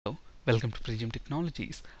Welcome to Presume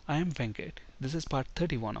Technologies. I am Venkat. This is part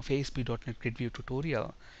 31 of ASP.NET GridView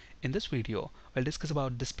tutorial. In this video, we'll discuss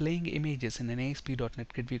about displaying images in an ASP.NET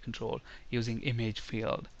GridView control using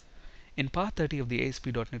ImageField. In part 30 of the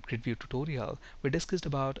ASP.NET GridView tutorial, we discussed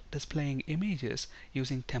about displaying images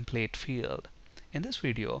using TemplateField. In this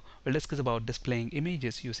video, we'll discuss about displaying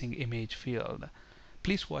images using ImageField.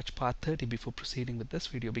 Please watch part 30 before proceeding with this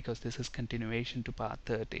video because this is continuation to part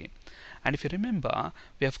 30. And if you remember,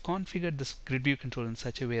 we have configured this grid view control in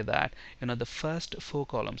such a way that the first 4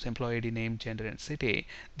 columns, employee ID, name, gender and city,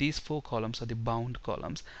 these 4 columns are the bound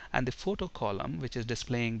columns, and the photo column, which is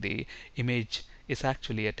displaying the image, is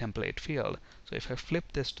actually a template field. So if I flip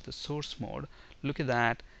this to the source mode, look at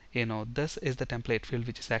that, this is the template field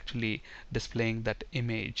which is actually displaying that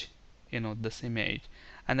image, this image.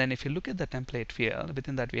 And then if you look at the template field,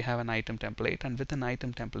 within that we have an item template, and within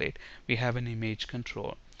item template we have an image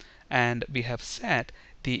control, and we have set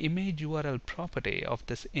the image URL property of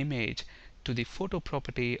this image to the photo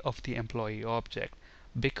property of the employee object,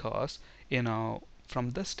 because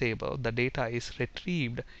from this table the data is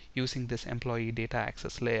retrieved using this employee data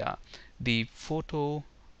access layer. The photo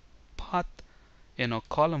path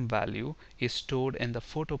column value is stored in the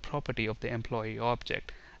photo property of the employee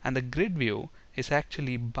object, and the grid view is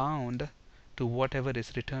actually bound to whatever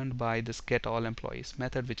is returned by this getAllEmployees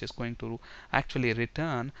method, which is going to actually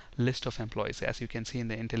return list of employees, as you can see in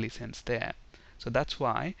the IntelliSense there. So that's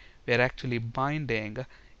why we are actually binding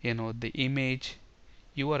the image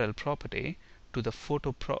URL property to the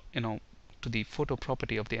photo property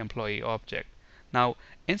of the employee object. Now,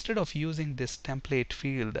 instead of using this template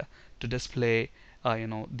field to display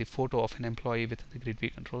the photo of an employee within the grid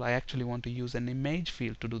view control, I actually want to use an image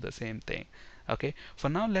field to do the same thing. Okay, for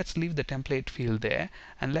now let's leave the template field there,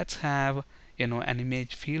 and let's have an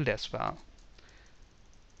image field as well.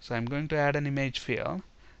 So I'm going to add an image field.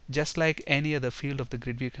 Just like any other field of the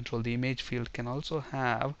grid view control, the image field can also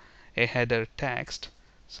have a header text.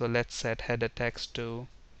 So let's set header text to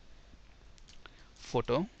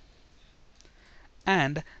photo,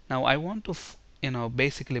 and now I want to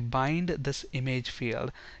basically bind this image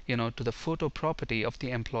field to the photo property of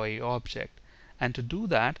the employee object. And to do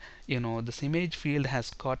that, this image field has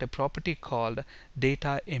got a property called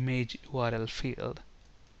DataImageUrlField.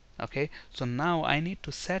 Okay, so now I need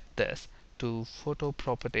to set this to photo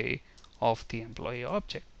property of the employee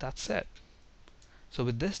object. That's it. So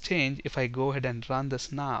with this change, if I go ahead and run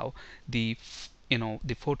this now, the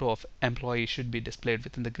photo of employee should be displayed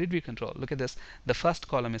within the grid view control. Look at this. The first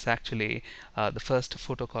column is actually the first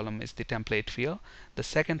photo column is the template field. The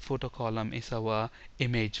second photo column is our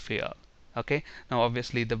image field. Okay, now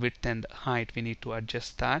obviously the width and height, we need to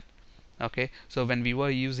adjust that. Okay, so when we were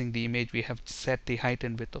using the image, we have set the height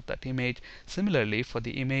and width of that image. Similarly, for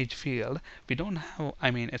the image field, we don't have,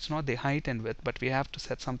 it's not the height and width, but we have to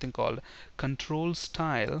set something called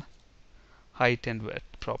ControlStyle-Height and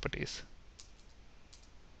Width properties.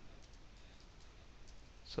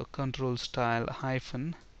 So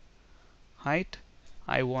ControlStyle-Height,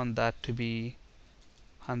 I want that to be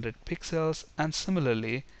 100 pixels, and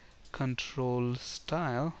similarly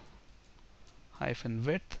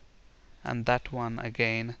ControlStyle-Width, and that one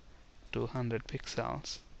again 200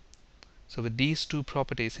 pixels. So with these two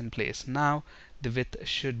properties in place, now the width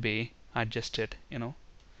should be adjusted to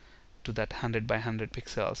that 100 by 100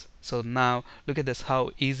 pixels. So now look at this,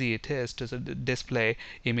 how easy it is to display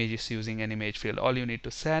images using an image field. All you need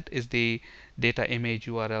to set is the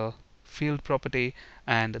DataImageUrlField property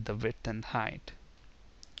and the width and height.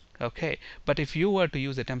 Okay, but if you were to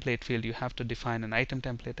use a template field, you have to define an item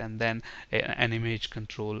template and then an image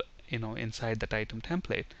control inside that item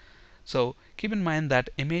template. So keep in mind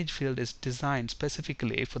that image field is designed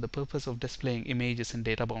specifically for the purpose of displaying images in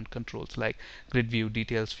databound controls like GridView,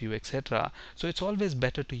 DetailsView, etc. So it's always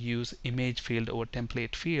better to use image field over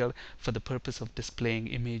template field for the purpose of displaying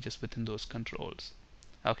images within those controls.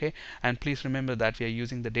 Okay, and please remember that we are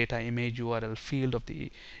using the DataImageUrlField of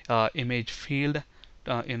the image field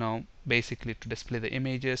basically to display the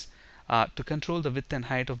images. To control the width and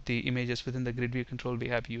height of the images within the grid view control, we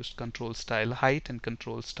have used ControlStyle-Height and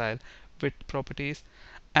ControlStyle-Width properties.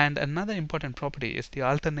 And another important property is the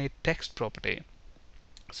AlternateText property.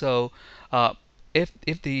 So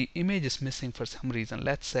if the image is missing for some reason,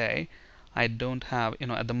 let's say I don't have,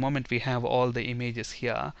 at the moment we have all the images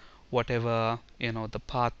here, whatever the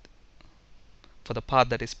path, for the path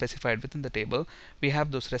that is specified within the table, we have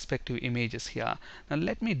those respective images here. Now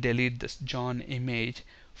let me delete this John image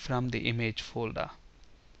from the image folder.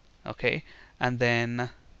 Okay, and then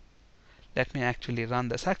let me actually run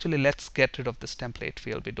this. Actually, let's get rid of this template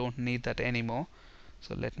field. We don't need that anymore.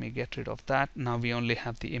 So let me get rid of that. Now we only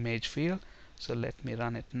have the image field. So let me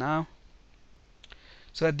run it now.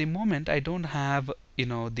 So at the moment I don't have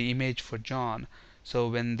the image for John. So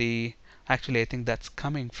when actually I think that's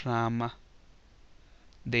coming from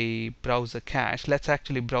the browser cache. Let's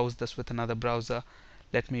actually browse this with another browser.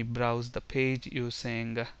 Let me browse the page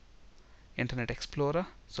using Internet Explorer.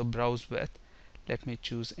 So browse with, let me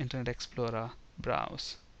choose Internet Explorer,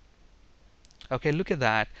 browse. Okay, look at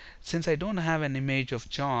that. Since I don't have an image of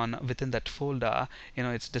John within that folder,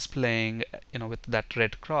 it's displaying, with that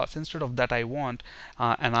red cross. Instead of that, I want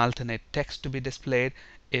an alternate text to be displayed.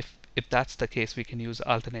 If that's the case, we can use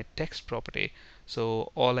alternate text property.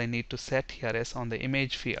 So all I need to set here is on the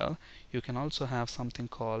image field, you can also have something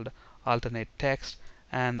called alternate text,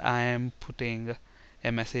 and I am putting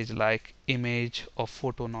a message like image or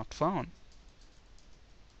photo not found.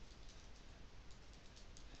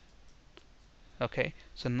 Okay,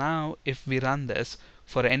 so now if we run this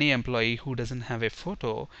for any employee who doesn't have a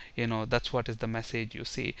photo, that's what is the message you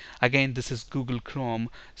see. Again, this is Google Chrome,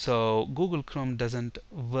 so Google Chrome doesn't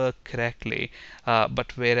work correctly.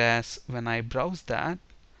 But whereas when I browse that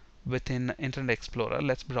within Internet Explorer,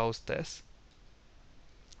 let's browse this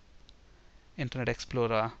Internet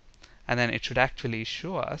Explorer, and then it should actually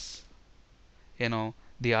show us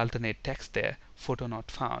the alternate text there, photo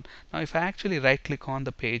not found. Now if I actually right click on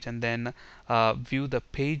the page and then view the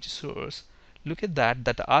page source, look at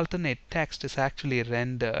that alternate text is actually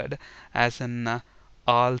rendered as an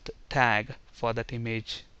alt tag for that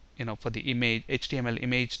image. For the image HTML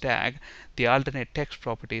image tag, the alternate text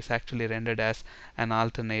property is actually rendered as an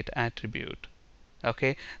alternate attribute.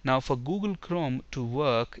 Okay, now for Google Chrome to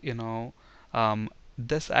work,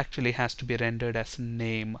 this actually has to be rendered as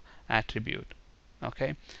name attribute.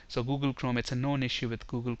 Okay, so Google Chrome, it's a known issue with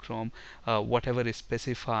Google Chrome. Whatever is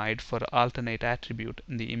specified for alternate attribute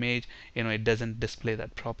in the image, it doesn't display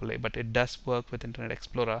that properly, but it does work with Internet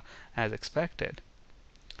Explorer as expected.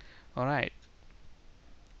 Alright,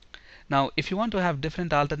 now if you want to have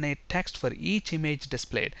different alternate text for each image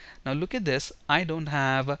displayed, now look at this, I don't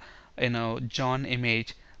have John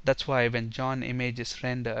image. That's why when John image is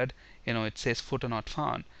rendered, it says photo not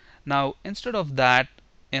found. Now instead of that,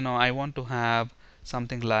 I want to have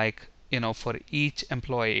something like, for each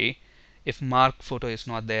employee, if Mark photo is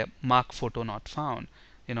not there, Mark photo not found,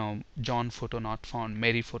 John photo not found,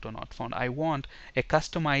 Mary photo not found. I want a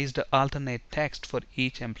customized alternate text for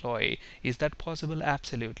each employee. Is that possible?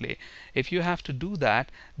 Absolutely. If you have to do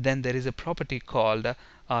that, then there is a property called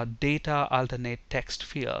data alternate text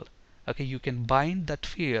field. Okay, you can bind that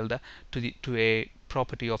field to a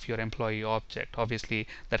property of your employee object. Obviously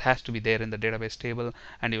that has to be there in the database table,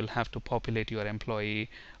 and you will have to populate your employee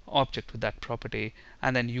object with that property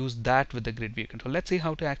and then use that with the grid view control. Let's see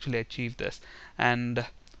how to actually achieve this. And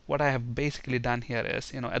what I have basically done here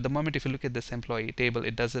is, at the moment if you look at this employee table,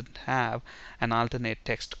 it doesn't have an alternate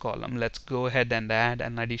text column. Let's go ahead and add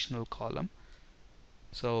an additional column.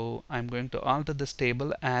 So I'm going to alter this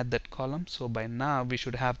table, add that column. So by now we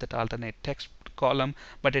should have that alternate text column,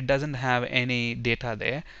 but it doesn't have any data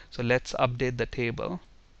there. So let's update the table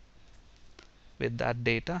with that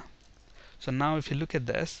data. So now if you look at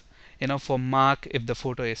this, for Mark, if the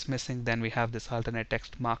photo is missing, then we have this alternate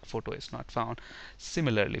text, Mark photo is not found.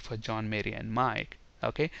 Similarly for John, Mary and Mike.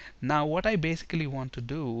 Okay, now what I basically want to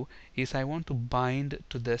do is I want to bind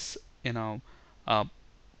to this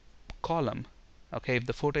column. Okay, if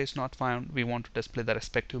the photo is not found, we want to display the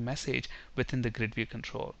respective message within the grid view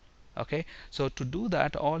control. Okay, so to do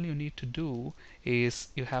that, all you need to do is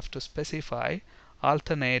you have to specify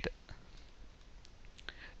alternate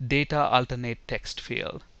data alternate text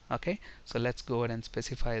field. Okay, so let's go ahead and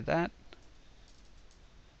specify that.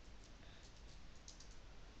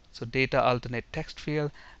 So data alternate text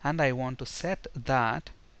field, and I want to set that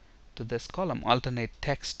to this column, alternate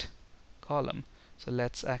text column. So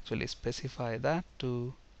let's actually specify that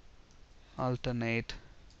to alternate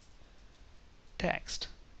text.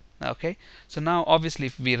 Okay, so now obviously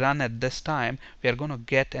if we run at this time, we are going to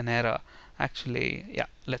get an error. Actually, yeah,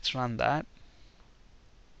 let's run that.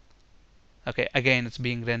 Okay, again it's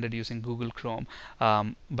being rendered using Google Chrome,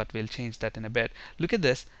 but we'll change that in a bit. Look at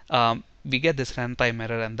this, we get this runtime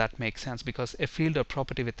error, and that makes sense because a field or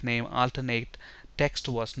property with name alternate text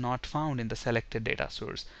was not found in the selected data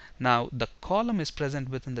source. Now the column is present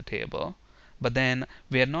within the table, but then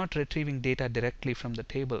we are not retrieving data directly from the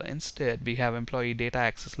table. Instead, we have employee data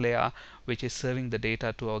access layer which is serving the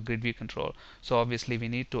data to our grid view control. So obviously we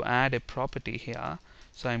need to add a property here.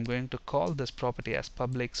 So I'm going to call this property as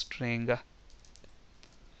public string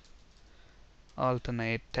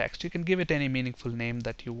alternate text. You can give it any meaningful name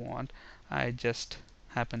that you want. I just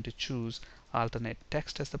happen to choose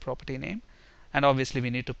AlternateText as the property name, and obviously we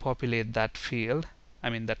need to populate that field, I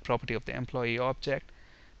mean that property of the employee object.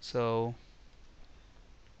 So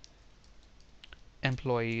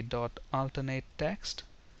employee.AlternateText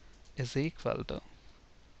is equal to,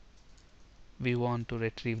 we want to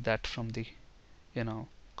retrieve that from the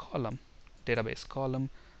column, database column,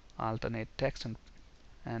 alternate text,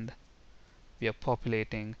 and we are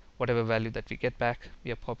populating whatever value that we get back,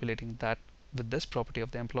 we are populating that with this property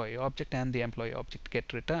of the employee object, and the employee object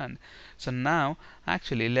get returned. So now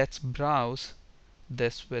actually let's browse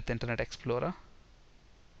this with Internet Explorer.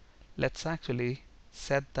 Let's actually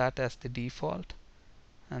set that as the default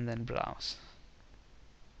and then browse.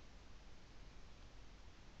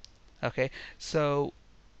 Okay, so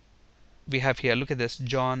we have here, look at this,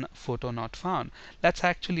 John photo not found. Let's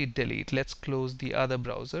actually delete, let's close the other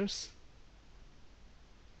browsers.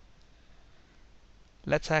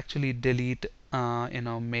 Let's actually delete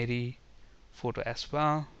Mary photo as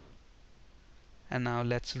well, and now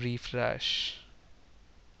let's refresh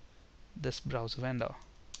this browser window.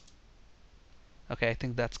 Okay, I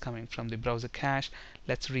think that's coming from the browser cache.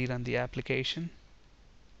 Let's rerun the application.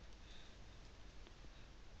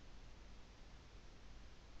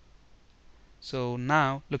 So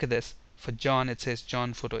now look at this, for John it says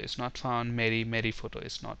John photo is not found, Mary photo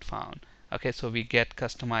is not found. Okay, so we get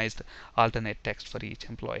customized alternate text for each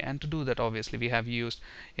employee, and to do that obviously we have used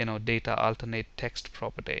data alternate text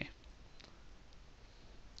property.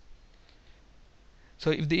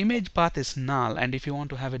 So if the image path is null, and if you want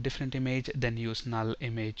to have a different image, then use null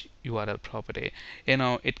image URL property.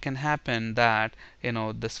 It can happen that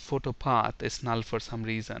this photo path is null for some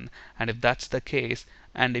reason, and if that's the case,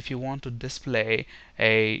 and if you want to display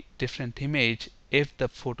a different image if the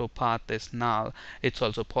photo path is null, it's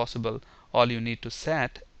also possible. All you need to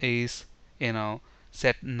set is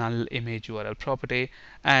set null image URL property,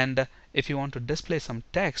 and if you want to display some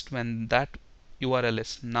text when that URL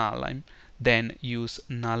is null, then use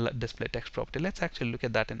null display text property. Let's actually look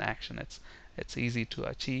at that in action. It's easy to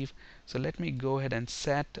achieve. So let me go ahead and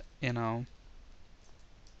set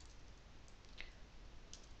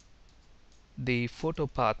the photo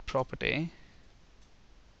path property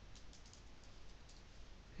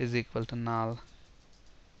is equal to null,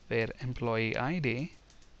 where employee ID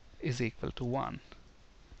is equal to 1.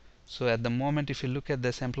 So at the moment, if you look at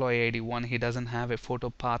this employee ID 1, he doesn't have a photo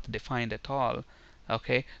path defined at all.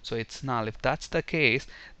 Okay, so it's null. If that's the case,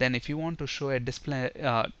 then if you want to show a display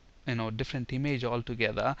different image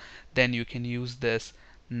altogether, then you can use this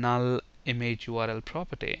null image URL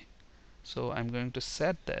property. So I'm going to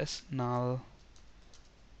set this null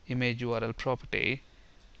image URL property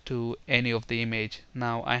to any of the image.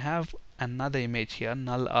 Now I have another image here,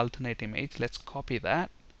 null alternate image. Let's copy that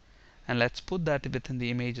and let's put that within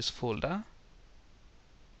the images folder.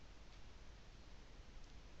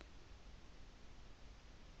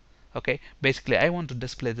 Okay, basically I want to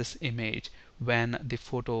display this image when the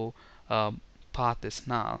photo path is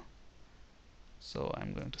null. So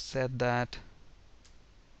I'm going to set that.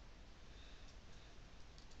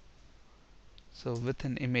 So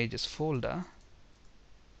within images folder,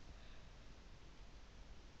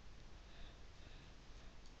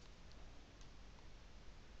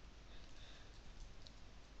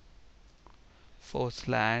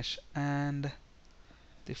 / and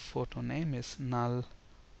the photo name is null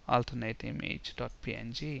alternate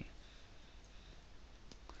image.png.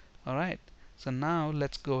 Alright, so now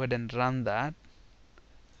let's go ahead and run that.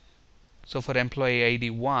 So for employee ID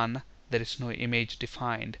 1, there is no image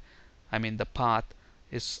defined. I mean the path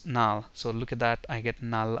is null. So look at that, I get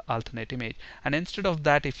null alternate image. And instead of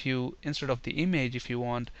that, instead of the image, if you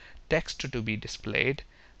want text to be displayed,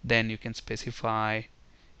 then you can specify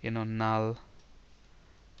null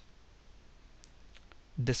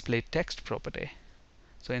display text property.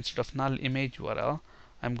 So instead of null image URL,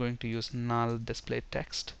 I'm going to use null display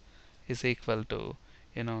text is equal to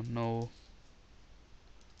no,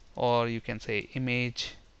 or you can say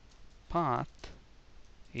image path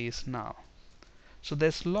is null. So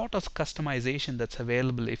there's a lot of customization that's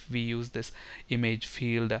available if we use this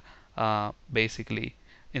ImageField basically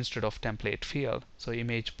instead of TemplateField. So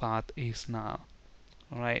image path is null.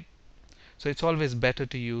 Alright. So it's always better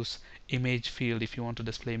to use ImageField if you want to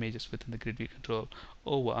display images within the GridView control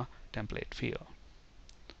over TemplateField.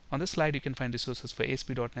 On this slide, you can find resources for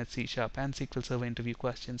ASP.NET, C# and SQL Server interview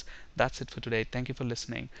questions. That's it for today. Thank you for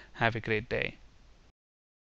listening. Have a great day.